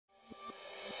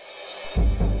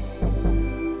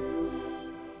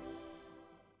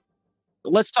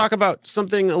let's talk about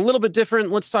something a little bit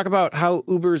different. Let's talk about how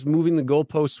Uber's moving the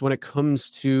goalposts when it comes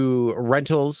to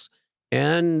rentals.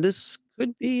 And this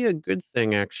could be a good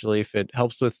thing, actually, if it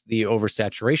helps with the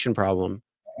oversaturation problem.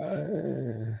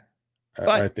 Uh, I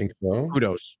But think so. who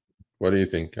knows? What do you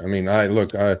think? I mean,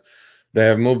 they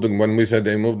have moved when we said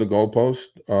they moved the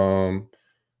goalpost.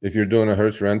 If you're doing a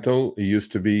Hertz rental, it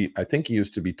used to be, I think it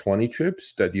used to be 20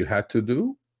 trips that you had to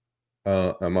do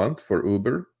a month for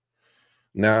Uber.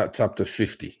 Now it's up to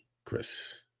 50,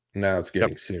 Chris. Now it's Yep.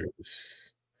 getting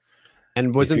serious. And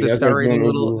If wasn't you the guys star are doing rating a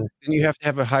little? Uber, Didn't you have to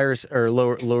have a higher or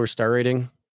lower star rating,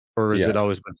 or has it yeah.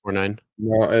 always been 4.9?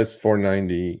 No, it's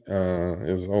 490.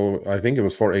 It was I think it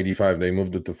was 485. They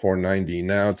moved it to 490.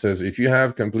 Now it says if you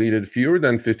have completed fewer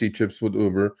than 50 trips with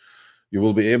Uber, you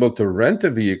will be able to rent a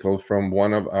vehicle from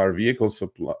one of our vehicle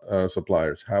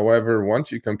suppliers. However, once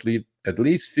you complete at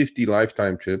least 50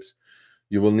 lifetime trips,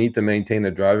 you will need to maintain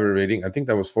a driver rating. I think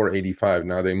that was 485.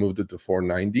 Now they moved it to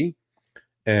 490.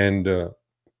 And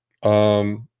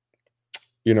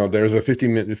there's a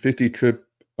 50 trip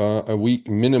a week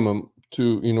minimum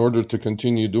in order to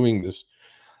continue doing this.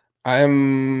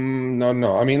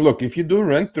 No. I mean, look, if you do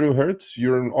rent through Hertz,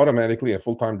 you're automatically a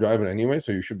full-time driver anyway,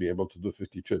 so you should be able to do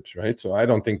 50 trips, right? So I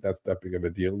don't think that's that big of a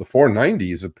deal. The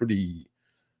 490 is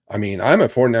I'm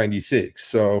at 496,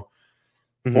 so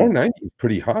 490 is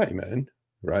pretty high, man,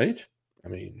 right? I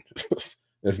mean,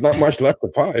 there's not much left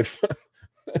of 5.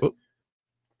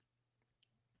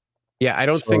 Yeah, I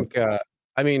don't So think.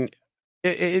 I mean,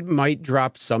 it might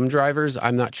drop some drivers.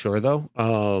 I'm not sure though.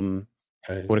 When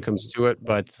it comes to it,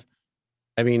 but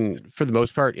I mean, for the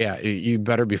most part, yeah, you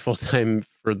better be full time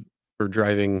for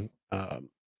driving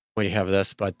when you have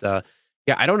this. But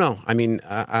yeah, I don't know. I mean,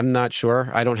 I'm not sure.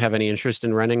 I don't have any interest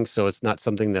in renting, so it's not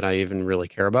something that I even really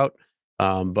care about.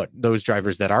 But those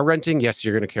drivers that are renting, yes,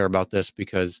 you're going to care about this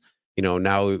because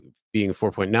now being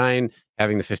 4.9,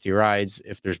 having the 50 rides,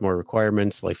 if there's more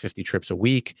requirements like 50 trips a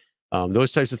week,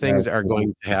 those types of things are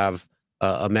going to have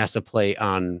a massive play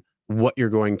on what you're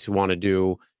going to want to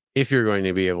do if you're going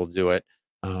to be able to do it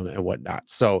and whatnot.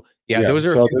 So yeah, those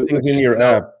are a so few this things is in just your to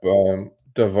know. app,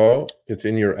 Devo. It's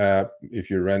in your app if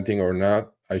you're renting or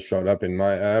not. I showed up in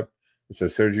my app. It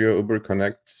says Sergio Uber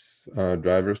connects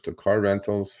drivers to car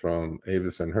rentals from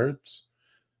Avis and Hertz.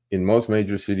 In most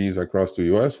major cities across the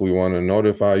US, we want to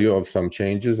notify you of some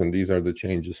changes, and these are the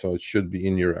changes. So it should be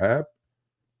in your app.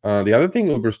 The other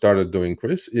thing Uber started doing,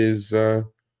 Chris, is I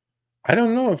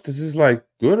don't know if this is like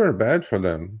good or bad for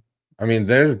them. I mean,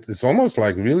 it's almost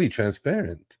like really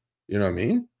transparent. You know what I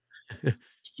mean? Estimated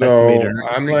So earnings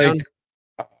I'm like,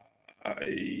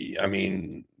 breakdown. I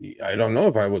mean, I don't know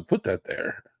if I would put that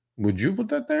there. Would you put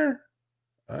that there?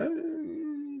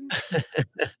 The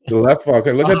left.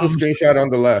 Okay, look at the Um, screenshot on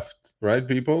the left, right,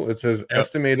 people? It says yep.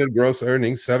 estimated gross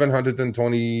earnings,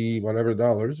 720 whatever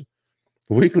dollars,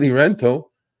 weekly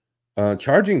rental,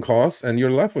 charging costs, and you're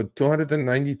left with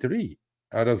 293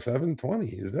 out of 720.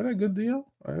 Is that a good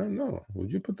deal? I don't know.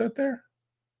 Would you put that there?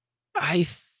 I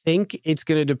think it's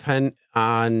going to depend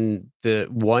on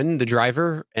the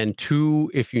driver, and two,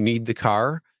 if you need the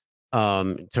car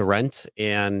to rent.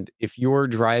 And if you're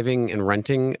driving and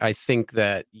renting, I think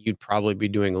that you'd probably be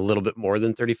doing a little bit more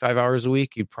than 35 hours a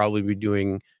week. You'd probably be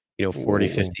doing 40, Oh,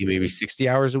 50, maybe 60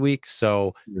 hours a week.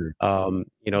 So hmm.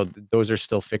 those are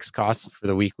still fixed costs for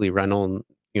the weekly rental, and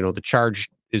the charge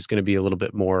is going to be a little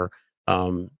bit more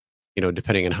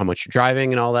depending on how much you're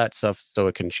driving and all that stuff, so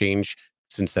it can change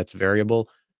since that's variable.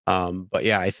 But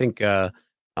yeah, I think I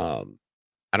don't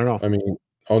know. I mean,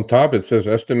 on top it says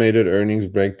estimated earnings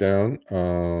breakdown.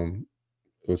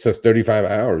 It says 35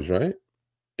 hours, right?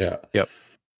 Yeah. Yep.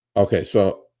 Okay,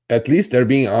 so at least they're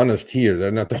being honest here.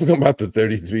 They're not talking about the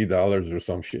 $33 or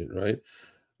some shit, right?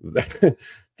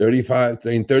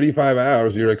 35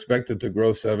 hours, you're expected to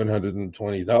gross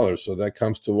 $720. So that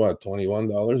comes to what,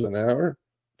 $21 an hour?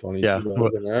 Yeah. $22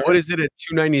 an What hour? is it at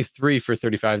 293 for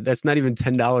 35? That's not even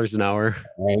 $10 an hour.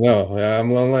 I know. Yeah,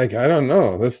 I'm like, I don't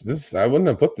know. This I wouldn't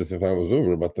have put this if I was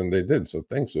Uber, but then they did. So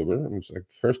thanks, Uber. It's like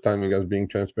first time you guys being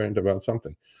transparent about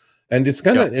something. And it's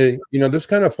kind Yep. of, this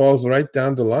kind of falls right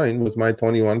down the line with my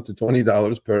 $21 to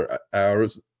 $20 per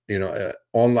hours,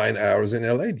 online hours in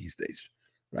LA these days.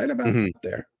 Right about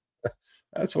there.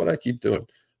 That's what I keep doing.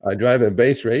 I drive at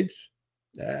base rates.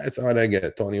 That's what I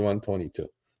get, 21, 22.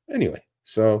 Anyway,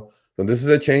 so this is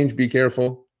a change. Be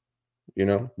careful.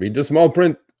 Read the small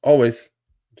print always.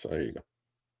 So there you go.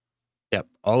 Yep.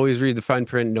 Always read the fine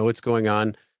print, know what's going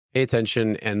on, pay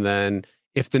attention, and then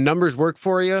if the numbers work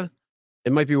for you,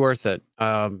 it might be worth it.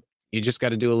 You just got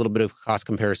to do a little bit of cost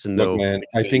comparison Look, though man,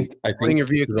 I between think owning your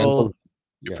vehicle, rental,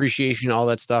 yeah. depreciation, all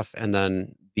that stuff, and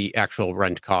then the actual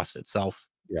rent cost itself.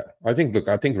 Yeah, I think, look,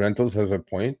 I think rentals has a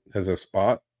point, has a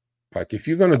spot. Like if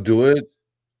you're going to do it,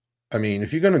 I mean,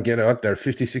 if you're going to get out there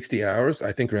 50, 60 hours,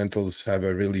 I think rentals have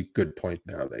a really good point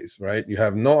nowadays, right? You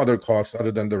have no other costs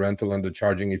other than the rental and the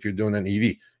charging if you're doing an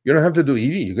EV. You don't have to do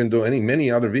EV. You can do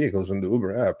many other vehicles in the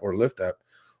Uber app or Lyft app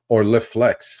or Lyft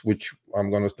Flex, which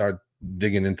I'm going to start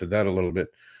digging into that a little bit.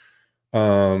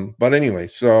 But anyway,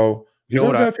 so if you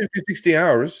don't have 50, 60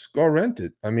 hours, go rent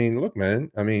it. I mean, look,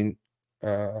 man, I mean,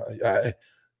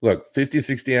 look, 50,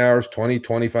 60 hours, 20,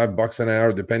 25 bucks an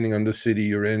hour, depending on the city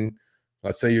you're in.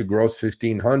 Let's say you gross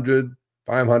 1,500,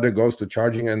 500 goes to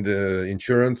charging and the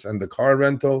insurance and the car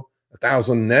rental,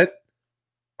 1,000 net.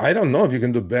 I don't know if you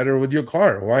can do better with your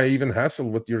car. Why even hassle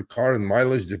with your car and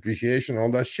mileage, depreciation, all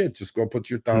that shit? Just go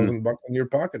put your 1,000 bucks in your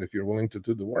pocket if you're willing to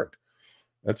do the work.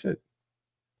 That's it.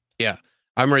 Yeah,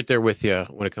 I'm right there with you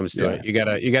when it comes to it. You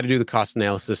gotta do the cost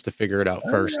analysis to figure it out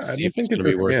first, to see if it's going to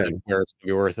be worth it, where it's going to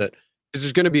be worth it. Because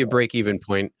there's going to be a break-even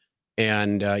point,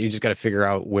 and you just got to figure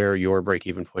out where your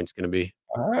break-even point is going to be.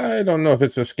 I don't know if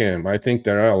it's a scam. I think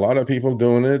there are a lot of people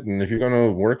doing it, and if you're going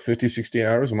to work 50, 60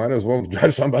 hours, might as well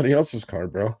drive somebody else's car,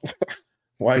 bro.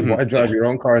 Why drive your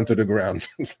own car into the ground?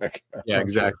 It's like, yeah,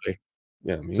 exactly. Sure.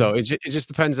 Yeah, I mean, so it just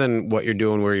depends on what you're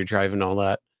doing, where you're driving, all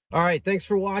that. All right, thanks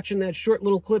for watching. That short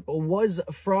little clip was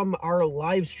from our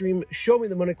live stream, Show Me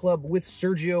the Money Club with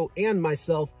Sergio and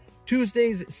myself,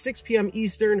 Tuesdays, 6 p.m.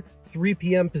 Eastern, 3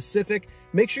 p.m. Pacific.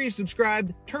 Make sure you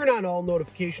subscribe, turn on all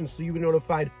notifications so you get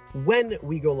notified when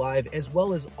we go live, as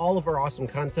well as all of our awesome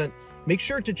content. Make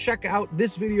sure to check out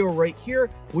this video right here,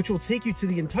 which will take you to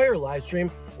the entire live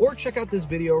stream, or check out this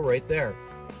video right there.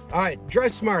 All right,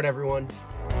 drive smart, everyone.